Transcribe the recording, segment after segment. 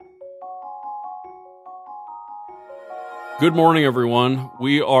Good morning, everyone.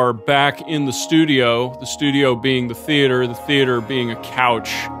 We are back in the studio being the theater being a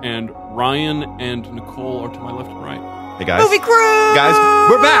couch, and Ryan and Nicole are to my left and right. Hey, guys. Movie crew! Guys,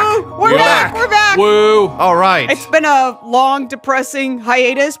 we're back! We're back! Woo! All right. It's been a long, depressing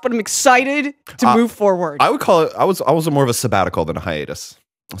hiatus, but I'm excited to move forward. I would call it, I was more of a sabbatical than a hiatus.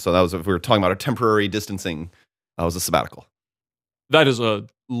 So that was, if we were talking about a temporary distancing, I was a sabbatical. That is a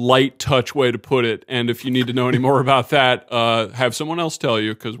light touch way to put it, and if you need to know any more about that, have someone else tell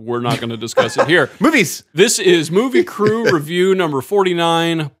you, because we're not going to discuss it here. Movies! This is Movie Crew Review number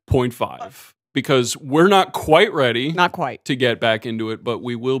 49.5, because we're not quite ready Not quite. to get back into it, but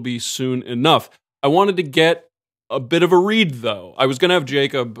we will be soon enough. I wanted to get a bit of a read, though. I was going to have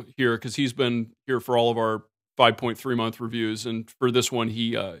Jacob here, because he's been here for all of our 5.3 month reviews, and for this one,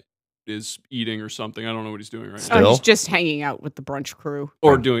 he is eating or something. I don't know what he's doing right now. Oh, Still? he's just hanging out with the brunch crew.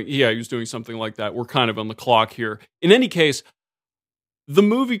 Or he was doing something like that. We're kind of on the clock here. In any case, the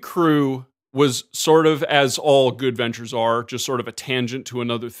Movie Crew was sort of, as all good ventures are, just sort of a tangent to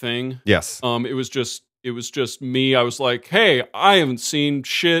another thing. Yes. It was just me. I was like, hey, I haven't seen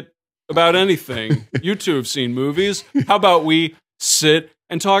shit about anything. You two have seen movies. How about we sit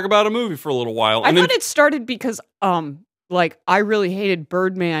and talk about a movie for a little while? I thought it started because, I really hated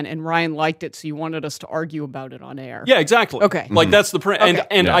Birdman and Ryan liked it, so you wanted us to argue about it on air. Yeah, exactly. Okay. Like, that's the Okay.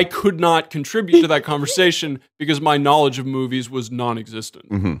 and Yeah. I could not contribute to that conversation because my knowledge of movies was non-existent.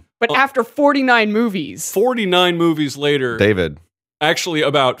 Mm-hmm. But after 49 movies, 49 movies later, David. actually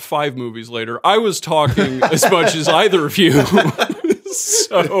about 5 movies later, I was talking as much as either of you.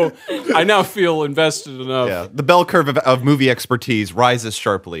 So I now feel invested enough. Yeah. The bell curve of movie expertise rises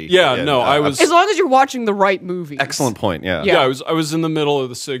sharply. I was as long as you're watching the right movies. Excellent point, yeah. Yeah, I was in the middle of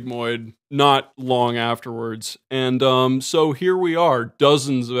the sigmoid not long afterwards. And so here we are,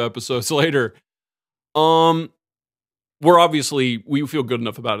 dozens of episodes later. We feel good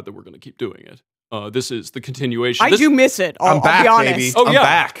enough about it that we're going to keep doing it. This is the continuation. I do miss it. I'll back, be honest. baby. Oh, I'm yeah.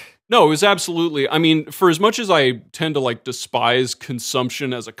 back. No, it was absolutely. I mean, for as much as I tend to despise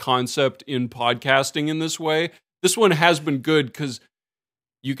consumption as a concept in podcasting in this way, this one has been good because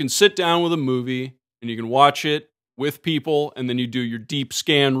you can sit down with a movie and you can watch it with people, and then you do your deep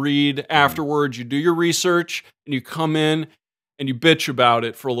scan read afterwards. You do your research and you come in and you bitch about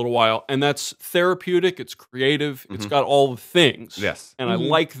it for a little while, and that's therapeutic. It's creative. It's got all the things. Yes. And I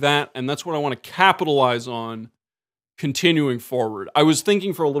like that, and that's what I want to capitalize on continuing forward. I was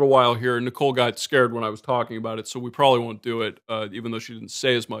thinking for a little while here, and Nicole got scared when I was talking about it, so we probably won't do it, even though she didn't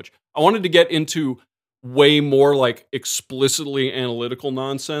say as much. I wanted to get into way more explicitly analytical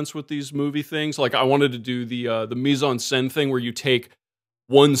nonsense with these movie things. I wanted to do the mise-en-scène thing where you take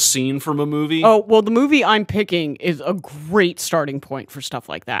one scene from a movie. Oh, well, the movie I'm picking is a great starting point for stuff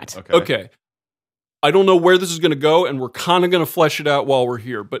like that. Okay. I don't know where this is going to go, and we're kind of going to flesh it out while we're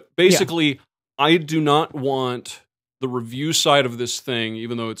here. But basically, I do not want the review side of this thing,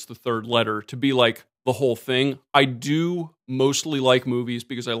 even though it's the third letter, to be like the whole thing. I do mostly like movies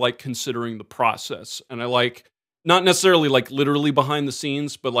because I like considering the process. And I like, not necessarily literally behind the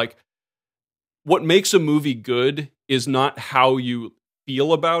scenes, but what makes a movie good is not how you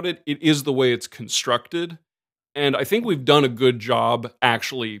feel about it. It is the way it's constructed. And I think we've done a good job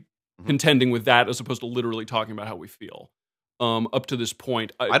actually contending with that as opposed to literally talking about how we feel. Up to this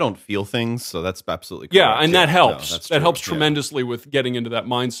point, I don't feel things, so that's absolutely correct. Yeah, and that helps. No, that's that true. helps tremendously with getting into that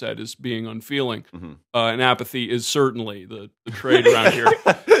mindset, is being unfeeling. And apathy is certainly the trade around here.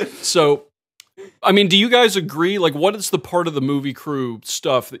 So, I mean, do you guys agree? What is the part of the Movie Crew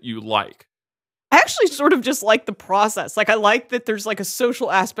stuff that you like? I actually sort of just like the process. I like that there's a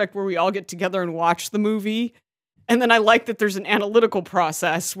social aspect where we all get together and watch the movie. And then I like that there's an analytical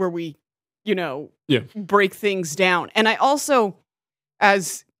process where we, break things down. And I also,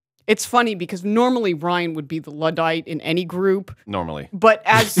 it's funny because normally Ryan would be the Luddite in any group. Normally. But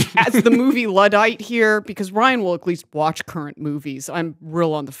as the movie Luddite here, because Ryan will at least watch current movies, I'm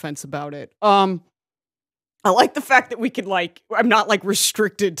real on the fence about it. I like the fact that we could I'm not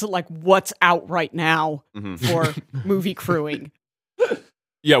restricted to what's out right now for movie crewing.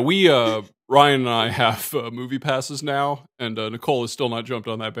 Yeah, we Ryan and I have movie passes now, and Nicole has still not jumped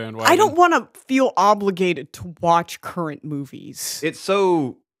on that bandwagon. I don't want to feel obligated to watch current movies. It's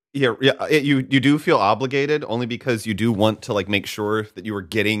so you do feel obligated only because you do want to make sure that you are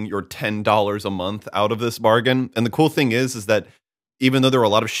getting your $10 a month out of this bargain. And the cool thing is that even though there are a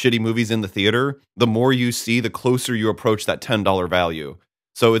lot of shitty movies in the theater, the more you see, the closer you approach that $10 value.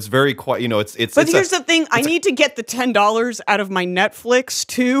 So it's very quite, it's. But here's the thing: I need to get the $10 out of my Netflix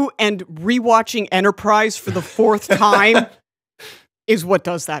too, and rewatching Enterprise for the 4th time is what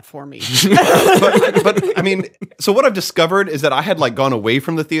does that for me. but I mean, so what I've discovered is that I had like gone away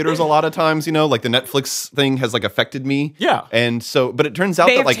from the theaters a lot of times, you know, like the Netflix thing has like affected me. Yeah. And so, but it turns out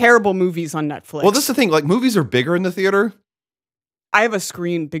They that have like terrible movies on Netflix. well, this is the thing, like movies are bigger in the theater. I have a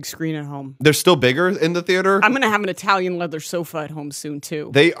big screen at home. They're still bigger in the theater. I'm going to have an Italian leather sofa at home soon,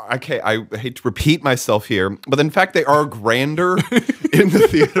 too. Okay, I hate to repeat myself here, but in fact, they are grander in the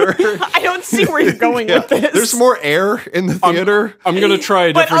theater. I don't see where you're going with this. There's more air in the theater. I'm going to try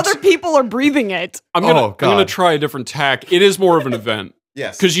a but different... other people are breathing it. I'm going to try a different tack. It is more of an event.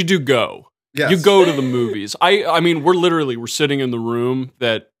 Yes. Because you do go. Yes. You go to the movies. I mean, we're sitting in the room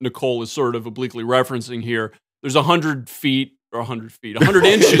that Nicole is sort of obliquely referencing here. There's 100 feet or 100 feet, 100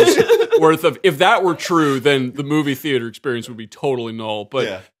 inches worth of, if that were true, then the movie theater experience would be totally null.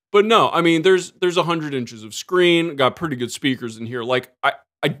 But no, I mean, there's 100 inches of screen, got pretty good speakers in here. Like,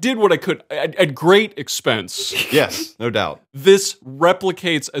 I did what I could at great expense. Yes, no doubt. This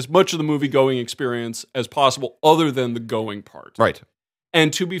replicates as much of the movie going experience as possible other than the going part. Right.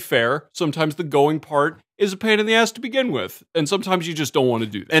 And to be fair, sometimes the going part is a pain in the ass to begin with. And sometimes you just don't want to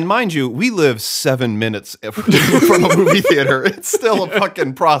do that. And mind you, we live 7 minutes from a movie theater. It's still a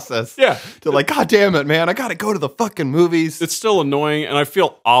fucking process. Yeah. To like, God damn it, man, I gotta go to the fucking movies. It's still annoying, and I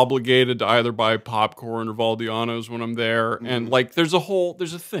feel obligated to either buy popcorn or Valdianos when I'm there. Mm-hmm. And like there's a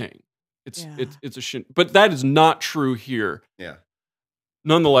thing. It's a shit. But that is not true here. Yeah.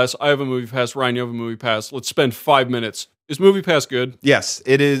 Nonetheless, I have a movie pass. Ryan, you have a movie pass. Let's spend 5 minutes. Is Movie Pass good? Yes,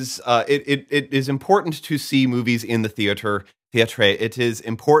 it is. It is important to see movies in the theater. It is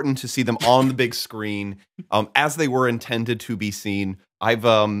important to see them on the big screen, as they were intended to be seen. I've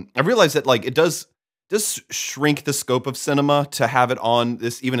realized that like it does shrink the scope of cinema to have it on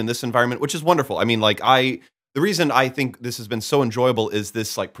this, even in this environment, which is wonderful. I mean, like the reason I think this has been so enjoyable is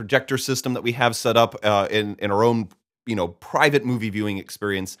this like projector system that we have set up in our own, you know, private movie viewing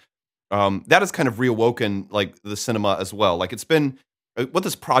experience. That has kind of reawoken like the cinema as well. Like it's been what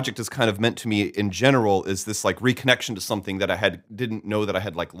this project has kind of meant to me in general is this like reconnection to something that I didn't know that I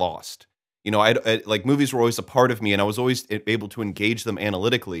had like lost. You know, I like movies were always a part of me, and I was always able to engage them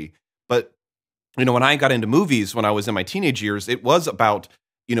analytically. But you know, when I got into movies when I was in my teenage years, it was about,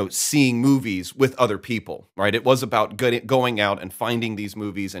 you know, seeing movies with other people, right? It was about going out and finding these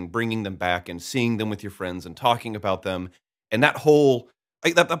movies and bringing them back and seeing them with your friends and talking about them, and that whole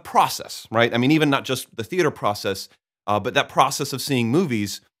like that process, right? I mean, even not just the theater process, but that process of seeing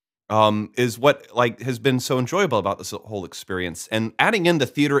movies is what like has been so enjoyable about this whole experience. And adding in the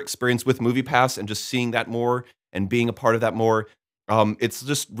theater experience with MoviePass and just seeing that more and being a part of that more, it's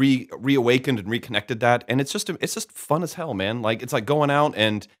just reawakened and reconnected that. And it's just fun as hell, man. Like it's like going out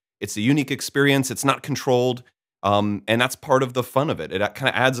and it's a unique experience. It's not controlled, and that's part of the fun of it. It kind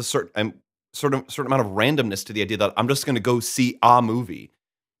of adds a certain amount of randomness to the idea that I'm just going to go see a movie.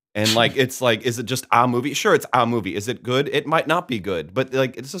 And like, it's like, is it just a movie? Sure, it's a movie. Is it good? It might not be good, but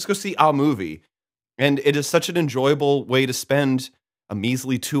like, it's just go see a movie. And it is such an enjoyable way to spend a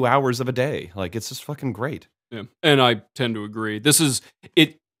measly 2 hours of a day. Like, it's just fucking great. Yeah. And I tend to agree. This is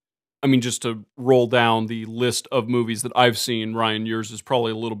it. I mean, just to roll down the list of movies that I've seen, Ryan, yours is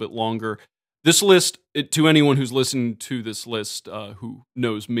probably a little bit longer. This list, to anyone who's listened to this list, who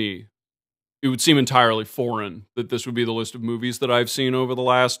knows me, it would seem entirely foreign that this would be the list of movies that I've seen over the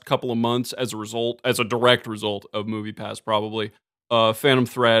last couple of months as a direct result of MoviePass, probably. Phantom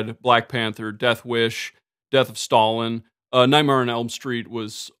Thread, Black Panther, Death Wish, Death of Stalin. Nightmare on Elm Street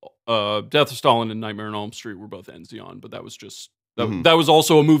was... Death of Stalin and Nightmare on Elm Street were both Enzion, but that was just... That was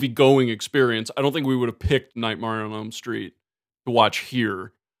also a movie-going experience. I don't think we would have picked Nightmare on Elm Street to watch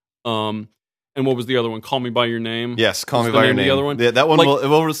here. And what was the other one? Call Me By Your Name? Yes, Call Me By Your Name. The other one? Yeah, that one, like,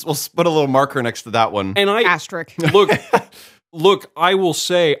 we'll put a little marker next to that one. And Asterisk. Look, I will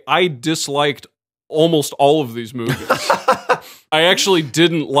say I disliked almost all of these movies. I actually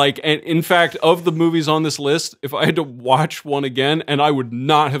didn't like, and in fact, of the movies on this list, if I had to watch one again, and I would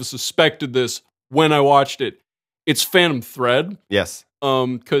not have suspected this when I watched it, it's Phantom Thread. Yes.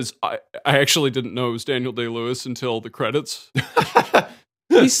 Because I actually didn't know it was Daniel Day-Lewis until the credits.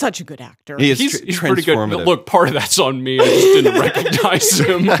 He's such a good actor. He's pretty good. Look, part of that's on me. I just didn't recognize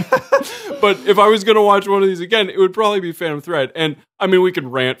him. But if I was going to watch one of these again, it would probably be Phantom Thread. And I mean, we could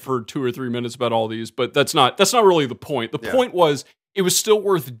rant for 2 or 3 minutes about all these, but that's not really the point. The point was it was still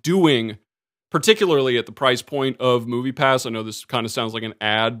worth doing, particularly at the price point of MoviePass. I know this kind of sounds like an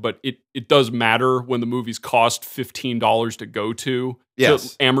ad, but it does matter when the movies cost $15 to go to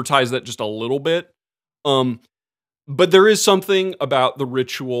amortize that just a little bit. But there is something about the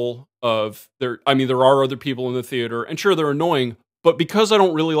ritual of there. I mean, there are other people in the theater, and sure, they're annoying, but because I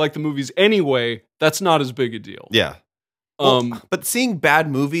don't really like the movies anyway, that's not as big a deal. Yeah. But seeing bad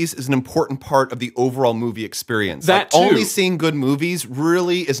movies is an important part of the overall movie experience. That like, too. Only seeing good movies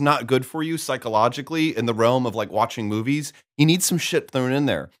really is not good for you psychologically in the realm of like watching movies. You need some shit thrown in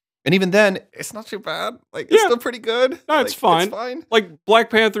there. And even then, it's not too bad. Like it's still pretty good. No, like, it's fine. It's fine. Like Black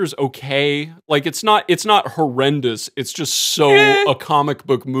Panther's okay. Like it's not horrendous. It's just so a comic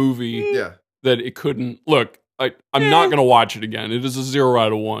book movie that it couldn't look. I'm not gonna watch it again. It is a 0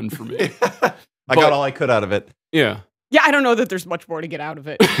 out of 1 for me. I got all I could out of it. Yeah. Yeah, I don't know that there's much more to get out of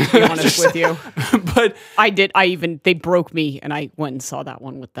it, to be honest with you. But they broke me and I went and saw that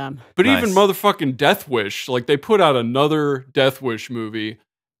one with them. But even motherfucking Death Wish, like they put out another Death Wish movie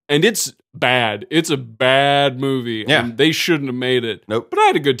and it's bad. It's a bad movie. Yeah. And they shouldn't have made it. Nope. But I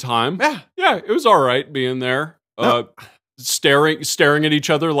had a good time. Yeah. Yeah, it was all right being there. Staring at each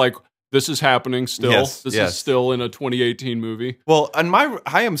other like this is happening still. Yes, This yes. is still in a 2018 movie. Well, and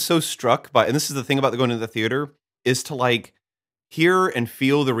I am so struck by, and this is the thing about going to the theater, is to like hear and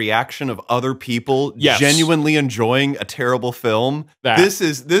feel the reaction of other people genuinely enjoying a terrible film. This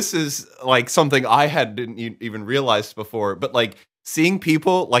is like something I didn't even realize before, but like seeing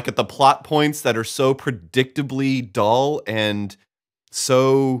people like at the plot points that are so predictably dull and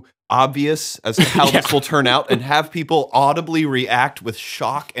so obvious as to how this will turn out, and have people audibly react with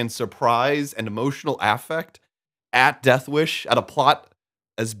shock and surprise and emotional affect at Death Wish, at a plot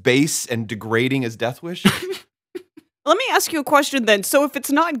as base and degrading as Death Wish. Let me ask you a question then. So if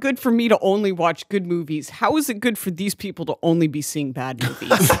it's not good for me to only watch good movies, how is it good for these people to only be seeing bad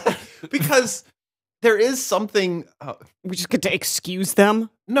movies? Because there is something... we just get to excuse them?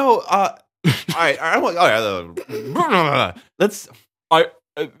 No, all right. Let's...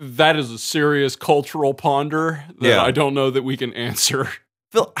 That is a serious cultural ponder that I don't know that we can answer.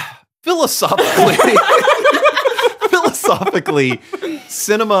 Philosophically,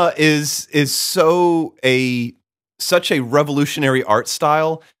 cinema is such a revolutionary art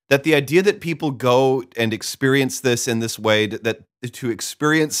style that the idea that people go and experience this in this way, that to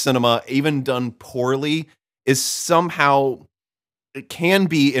experience cinema, even done poorly, is somehow... it can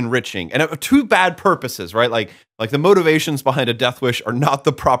be enriching, and to bad purposes, right? Like the motivations behind a Death Wish are not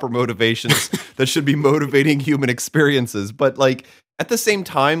the proper motivations that should be motivating human experiences. But like at the same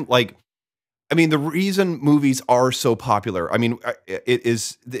time, like, I mean, the reason movies are so popular, I mean, it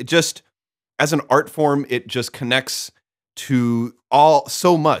just as an art form, it just connects to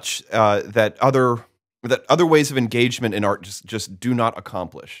so much that other ways of engagement in art just do not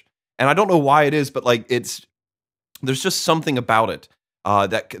accomplish. And I don't know why it is, but like there's just something about it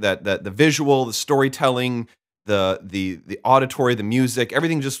that the visual, the storytelling, the auditory, the music,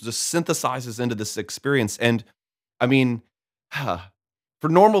 everything just synthesizes into this experience. And I mean, for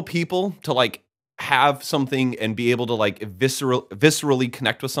normal people to like have something and be able to like viscerally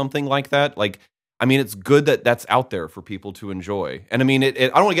connect with something like that, like, I mean, it's good that that's out there for people to enjoy. And I mean, I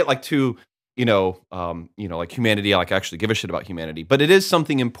don't want to get like too, like humanity, I like actually give a shit about humanity, but it is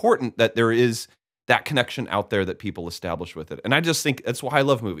something important that there is that connection out there that people establish with it. And I just think that's why I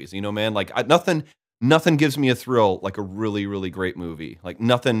love movies, man, like nothing gives me a thrill like a really, really great movie. Like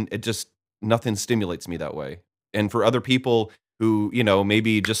nothing stimulates me that way. And for other people who,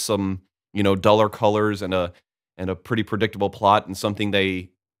 maybe just some, duller colors and a pretty predictable plot and something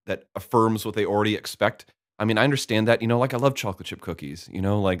that affirms what they already expect. I mean, I understand that, like I love chocolate chip cookies,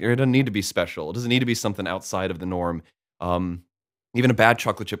 like it doesn't need to be special. It doesn't need to be something outside of the norm. Even a bad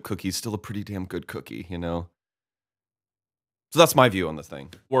chocolate chip cookie is still a pretty damn good cookie, So that's my view on the thing.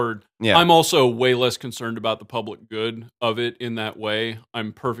 Word. Yeah. I'm also way less concerned about the public good of it in that way.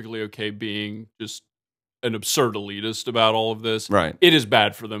 I'm perfectly okay being just an absurd elitist about all of this. Right. It is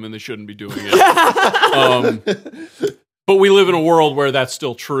bad for them and they shouldn't be doing it. But we live in a world where that's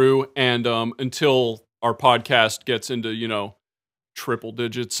still true. And until our podcast gets into, triple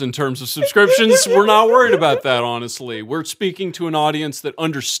digits in terms of subscriptions, we're not worried about that, honestly. We're speaking to an audience that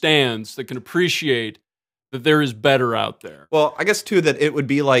understands, that can appreciate that there is better out there. Well, I guess too that it would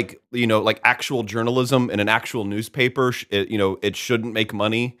be like, like actual journalism in an actual newspaper, it shouldn't make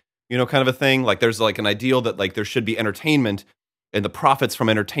money, kind of a thing. Like there's like an ideal that like there should be entertainment and the profits from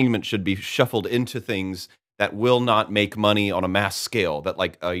entertainment should be shuffled into things that will not make money on a mass scale, that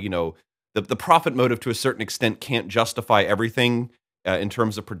like, the profit motive to a certain extent can't justify everything in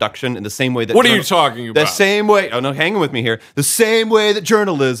terms of production in the same way that... What are you talking about? The same way... Oh, no, hang with me here. The same way that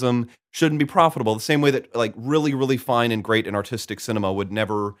journalism shouldn't be profitable, the same way that like really, really fine and great and artistic cinema would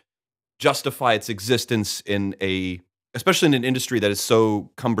never justify its existence especially in an industry that is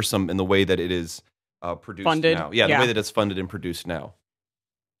so cumbersome in the way that it is produced funded now. Yeah, the way that it's funded and produced now.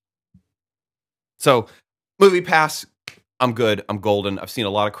 So, Movie Pass, I'm good. I'm golden. I've seen a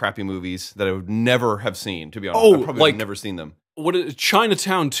lot of crappy movies that I would never have seen, to be honest. Oh, I probably like- have never seen them. What is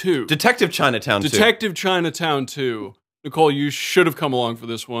Chinatown 2? Detective Chinatown 2. Detective Chinatown 2. Nicole, you should have come along for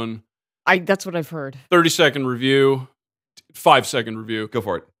this one. That's what I've heard. 30-second review, 5-second review. Go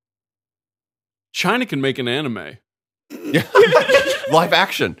for it. China can make an anime. Yeah. Live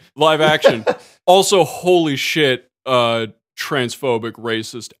action. Live action. Also, holy shit, transphobic,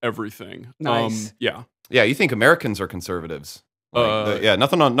 racist, everything. Nice. Yeah. Yeah, you think Americans are conservatives.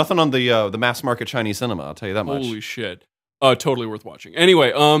 Nothing on the mass market Chinese cinema, I'll tell you that much. Holy shit. Totally worth watching.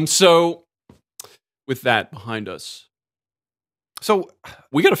 Anyway, so with that behind us, So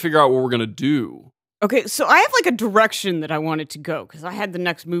we got to figure out what we're going to do. Okay, so I have like a direction that I wanted to go because I had the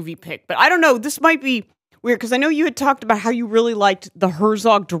next movie pick, but I don't know. This might be weird because I know you had talked about how you really liked the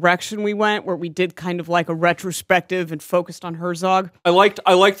Herzog direction we went, where we did kind of like a retrospective and focused on Herzog. I liked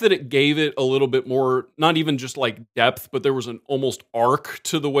that it gave it a little bit more, not even just like depth, but there was an almost arc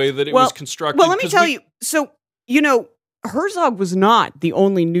to the way that it was constructed. Well, let me tell you. So, Herzog was not the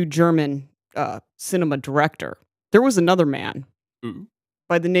only new German cinema director. There was another man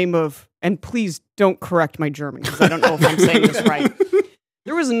by the name of, and please don't correct my German because I don't know if I'm saying this right.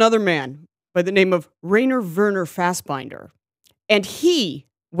 There was another man by the name of Rainer Werner Fassbinder, and he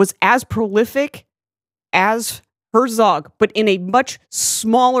was as prolific as Herzog, but in a much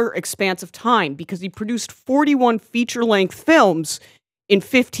smaller expanse of time because he produced 41 feature-length films in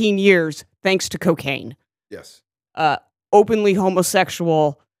 15 years thanks to cocaine. yes. Openly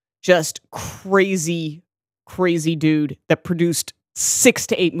homosexual, just crazy dude that produced 6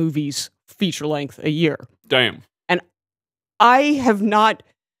 to 8 movies feature length a year. Damn. And I have not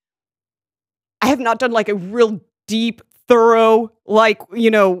done like a real deep, thorough,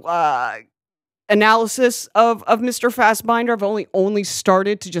 analysis of Mr. Fassbinder. I've only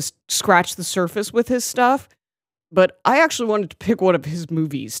started to just scratch the surface with his stuff. But I actually wanted to pick one of his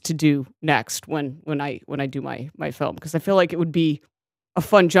movies to do next when I do my film because I feel like it would be a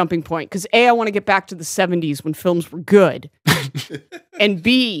fun jumping point. Because A, I want to get back to the 70s when films were good, and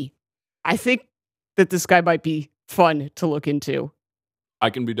B, I think that this guy might be fun to look into. I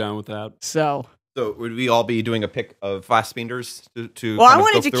can be down with that. So would we all be doing a pick of Fassbinders to well, kind I of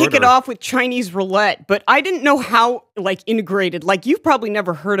wanted go to through kick it off with Chinese Roulette, but I didn't know how integrated. Like you've probably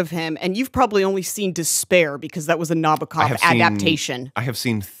never heard of him, and you've probably only seen Despair because that was a Nabokov adaptation. I have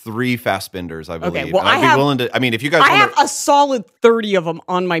seen 3 Fassbinders, I believe. Okay, well, and I'd be willing to. I mean, if you guys, I have a solid 30 of them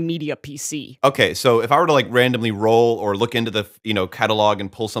on my media PC. Okay, so if I were to randomly roll or look into the catalog and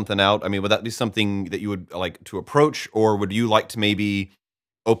pull something out, I mean, would that be something that you would like to approach, or would you like to maybe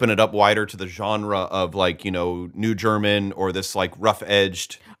open it up wider to the genre of New German or this rough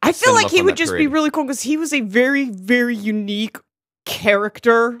edged? I feel like he would just be really cool because he was a very, very unique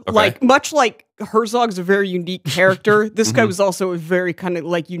character. Okay. Much like Herzog's a very unique character. This guy was also a very kind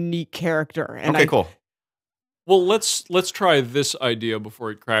of unique character. And cool. Well, let's try this idea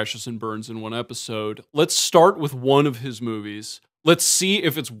before it crashes and burns in one episode. Let's start with one of his movies. Let's see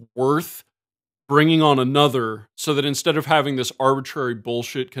if it's worth bringing on another, so that instead of having this arbitrary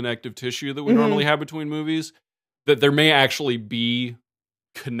bullshit connective tissue that we normally have between movies, that there may actually be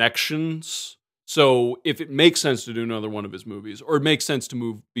connections. So if it makes sense to do another one of his movies, or it makes sense to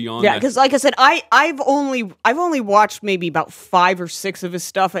move beyond that. because like I said, I've only watched maybe about 5 or 6 of his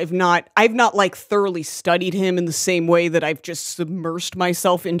stuff. I've not thoroughly studied him in the same way that I've just submersed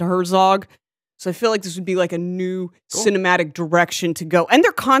myself into Herzog. So I feel like this would be a new cinematic direction to go. And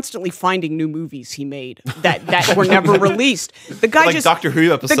they're constantly finding new movies he made that were never released. The guy just Doctor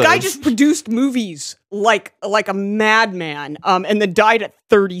Who episodes. The guy just produced movies like a madman, and then died at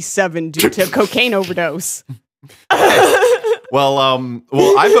 37 due to cocaine overdose. Well,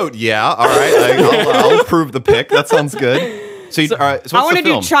 I vote yeah. All right, I'll approve the pick. That sounds good. So all right, so I want to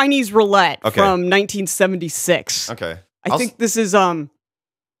do film? Chinese Roulette from 1976. Okay, I think this is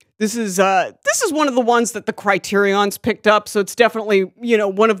one of the ones that the Criterion's picked up, so it's definitely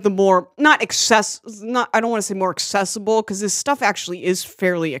one of the more I don't want to say more accessible because this stuff actually is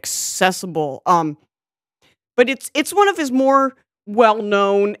fairly accessible. But it's one of his more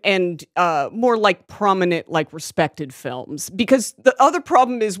well-known and more prominent, respected films. Because the other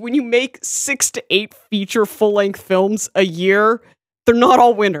problem is when you make 6 to 8 feature full-length films a year, they're not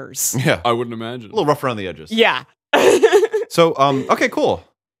all winners. Yeah, I wouldn't imagine. A little rough around the edges. Yeah. So, okay, cool.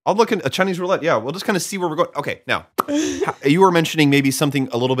 I'll look at a Chinese Roulette. Yeah, we'll just kind of see where we're going. Okay, now, you were mentioning maybe something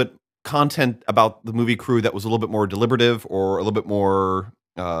a little bit content about the movie crew that was a little bit more deliberative or a little bit more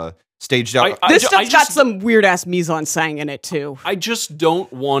staged out. This stuff's got some weird-ass mise-en-scène in it, too. I just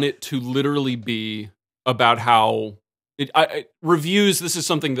don't want it to literally be about how Reviews, this is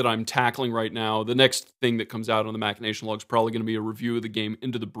something that I'm tackling right now. The next thing that comes out on the Machination Log is probably going to be a review of the game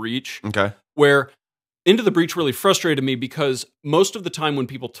Into the Breach. Okay. Where Into the Breach really frustrated me because most of the time when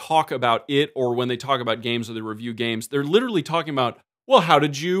people talk about it or when they talk about games or they review games, they're literally talking about, well, how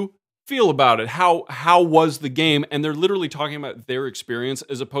did you feel about it? How was the game? And they're literally talking about their experience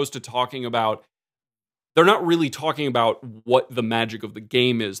as opposed to talking about, they're not really talking about what the magic of the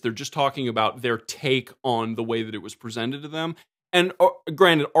game is. They're just talking about their take on the way that it was presented to them. And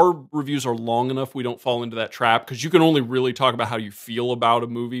granted, our reviews are long enough. We don't fall into that trap because you can only really talk about how you feel about a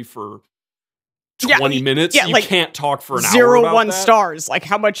movie for 20 minutes. You can't talk for an hour about 1 that. stars. Like,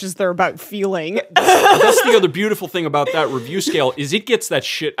 how much is there about feeling? That's the other beautiful thing about that review scale is it gets that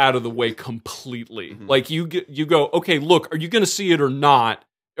shit out of the way completely. Mm-hmm. Like, you go, okay, look, are you going to see it or not?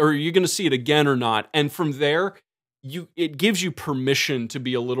 Or are you going to see it again or not? And from there, it gives you permission to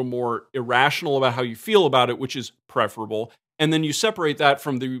be a little more irrational about how you feel about it, which is preferable. And then you separate that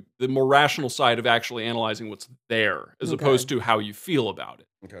from the more rational side of actually analyzing what's there, as opposed to how you feel about it.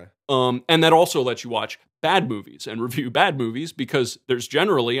 Okay. And that also lets you watch bad movies and review bad movies because there's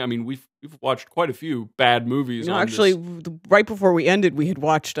generally, I mean, we've watched quite a few bad movies. Actually, right before we ended, we had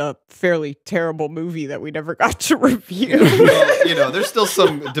watched a fairly terrible movie that we never got to review. Well, there's still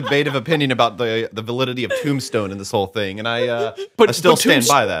some debate of opinion about the validity of Tombstone in this whole thing, and I still stand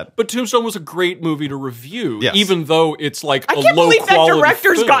by that. But Tombstone was a great movie to review, yes. Even though it's like I a can't believe that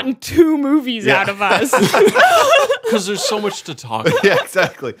director's film. gotten 2 movies out of us. Because there's so much to talk about. Yeah,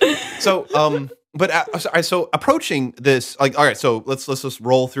 exactly. So, so approaching this, like, all right, so let's just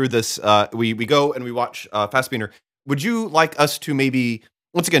roll through this. We go and we watch Fassbinder. Would you like us to maybe,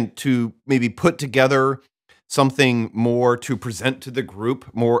 once again, to maybe put together something more to present to the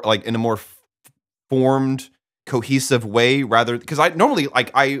group, more like in a more formed, cohesive way, rather? Because I normally,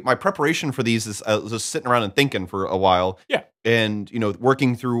 my preparation for these is just sitting around and thinking for a while. Yeah. And,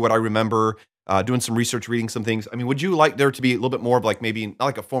 working through what I remember. Doing some research, reading some things. I mean, would you like there to be a little bit more of like maybe not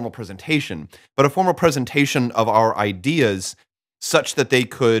like a formal presentation, but a formal presentation of our ideas such that they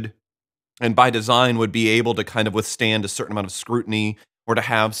could, and by design would be able to kind of withstand a certain amount of scrutiny or to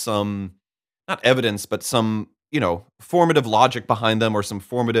have some, not evidence, but some, formative logic behind them or some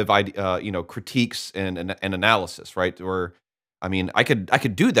formative, critiques and analysis, right? Or, I mean, I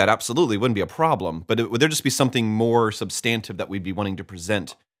could do that, absolutely. It wouldn't be a problem, but would there just be something more substantive that we'd be wanting to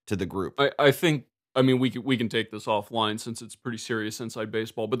present to the group? I think, I mean, we can take this offline since it's pretty serious inside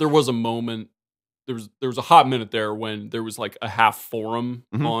baseball, but there was a moment, there was a hot minute there when there was like a half forum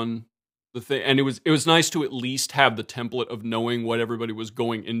on the thing, and it was nice to at least have the template of knowing what everybody was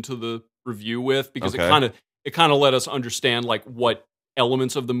going into the review with, because it kind of let us understand like what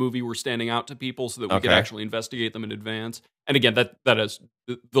elements of the movie were standing out to people so that we could actually investigate them in advance. And again, that has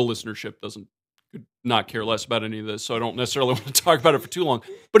the listenership could not care less about any of this, so I don't necessarily want to talk about it for too long.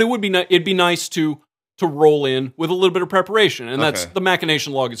 But it'd be nice to roll in with a little bit of preparation, and that's the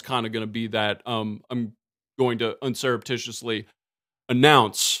Machination Log is kind of going to be that. I'm going to unsurreptitiously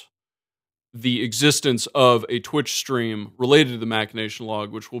announce the existence of a Twitch stream related to the Machination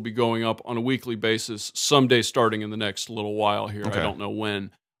Log, which will be going up on a weekly basis someday, starting in the next little while here. I don't know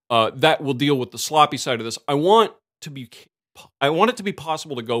when. That will deal with the sloppy side of this. I want it to be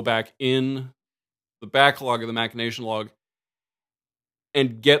possible to go back in the backlog of the Machination Log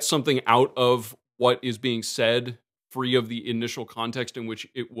and get something out of what is being said free of the initial context in which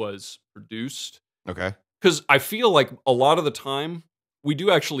it was produced. Okay. Because I feel like a lot of the time we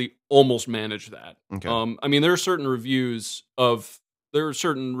do actually almost manage that. Okay. I mean, there are certain reviews in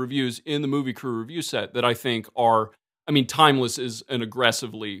the Movie Crew review set that I think are, I mean, timeless is an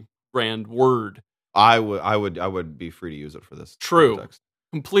aggressively brand word. I would be free to use it for this. True. Context.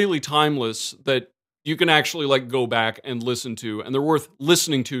 Completely timeless that you can actually like go back and listen to, and they're worth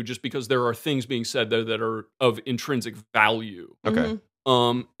listening to just because there are things being said there that are of intrinsic value. Okay.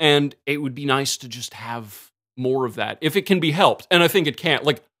 And it would be nice to just have more of that if it can be helped. And I think it can.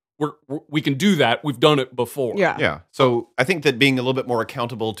 Like we can do that. We've done it before. Yeah. Yeah. So I think that being a little bit more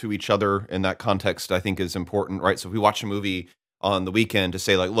accountable to each other in that context, I think is important, right? So if we watch a movie on the weekend to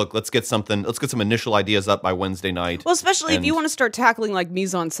say like, look, let's get some initial ideas up by Wednesday night. Well, especially if you want to start tackling like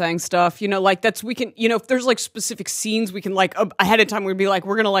mise-en-scène stuff, like if there's like specific scenes, we can like ahead of time, we'd be like,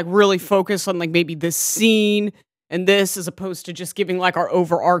 we're going to like really focus on like maybe this scene and this, as opposed to just giving like our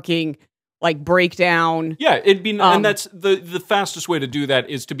overarching like breakdown. Yeah, it'd be, and that's the fastest way to do that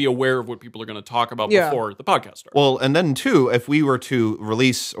is to be aware of what people are going to talk about before the podcast starts. Well, and then too, if we were to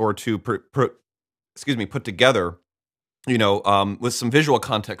release or to put together, with some visual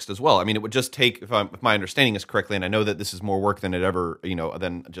context as well. I mean, it would just take, if my understanding is correctly, and I know that this is more work than it ever,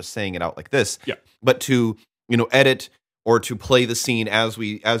 than just saying it out like this. Yeah. But to, edit or to play the scene as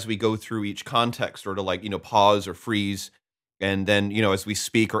we go through each context, or to like, pause or freeze. And then, as we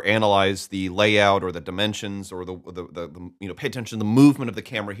speak or analyze the layout or the dimensions or the pay attention to the movement of the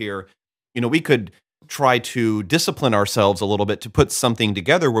camera here, we could try to discipline ourselves a little bit to put something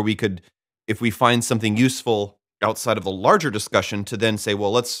together where we could, if we find something useful outside of the larger discussion, to then say,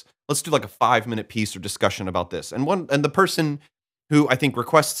 well, let's do like a 5-minute piece or discussion about this. And the person who I think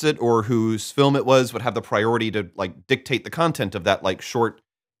requests it or whose film it was would have the priority to like dictate the content of that like short,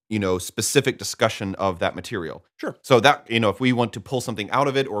 specific discussion of that material. Sure. So that, if we want to pull something out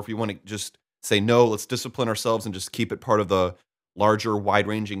of it, or if we want to just say, no, let's discipline ourselves and just keep it part of the larger,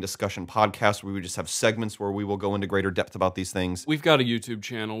 wide-ranging discussion podcast where we just have segments where we will go into greater depth about these things. We've got a YouTube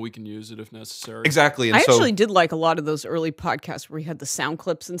channel. We can use it if necessary. Exactly. And I actually did like a lot of those early podcasts where you had the sound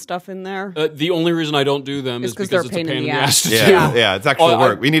clips and stuff in there. The only reason I don't do them is because it's a pain in the ass to do. Yeah, it's actual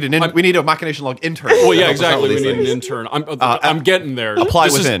work. We need a Machination Log intern. Well, yeah, exactly. We need an intern. I'm getting there. Apply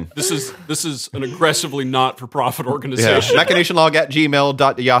within. This is an aggressively not-for-profit organization. Yeah.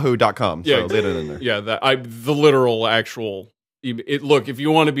 MachinationLog@gmail.com. So get it in there. Yeah, the literal actual. Look, if you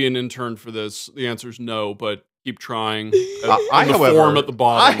want to be an intern for this, the answer is no, but keep trying. Form at the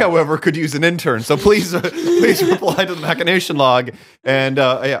bottom. I, however, could use an intern, so please reply to the Machination Log and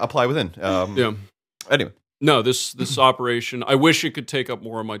apply within. Anyway. No, this operation, I wish it could take up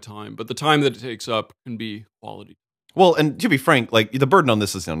more of my time, but the time that it takes up can be quality. Well, and to be frank, like the burden on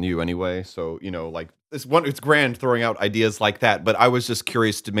this is on you anyway. So, like it's grand throwing out ideas like that. But I was just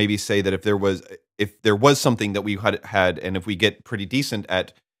curious to maybe say that if there was something that we had, and if we get pretty decent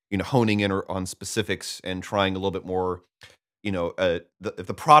at, honing in on specifics and trying a little bit more,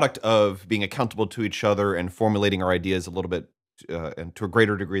 the product of being accountable to each other and formulating our ideas a little bit and to a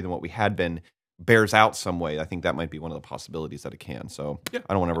greater degree than what we had been bears out some way, I think that might be one of the possibilities that it can. So I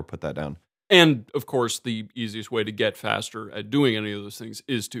don't want to ever put that down. And, of course, the easiest way to get faster at doing any of those things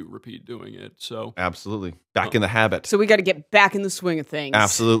is to repeat doing it. So absolutely. Back in the habit. So we got to get back in the swing of things.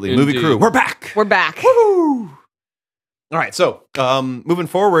 Absolutely. Indeed. Movie crew, we're back. We're back. Woo! All right, so moving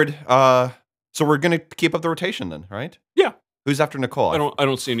forward, so we're going to keep up the rotation then, right? Yeah. Who's after Nicole? I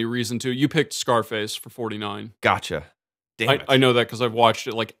don't see any reason to. You picked Scarface for 49. Gotcha. Damn it. I know that because I've watched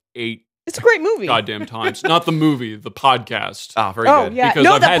it like 8 It's a great movie. goddamn times. Not the movie, the podcast. Very good. Yeah. Because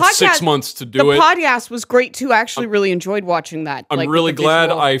I've had 6 months to do it. The podcast was great too. I actually really enjoyed watching that. I'm really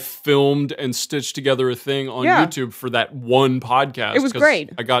glad I filmed and stitched together a thing on YouTube for that one podcast. It was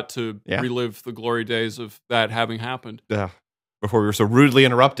great. I got to relive the glory days of that having happened. Yeah. Before we were so rudely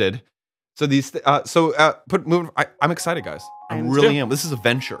interrupted. So I'm excited, guys. I really am. This is a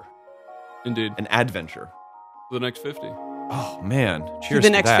venture. Indeed. An adventure. For the next 50. Oh, man. Cheers to the to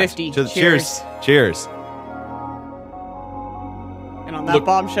next that. 50. Cheers. Cheers. And on that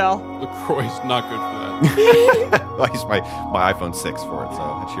bombshell. LaCroix's not good for that. I use my iPhone 6 for it,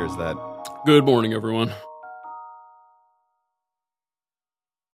 so cheers to that. Good morning, everyone.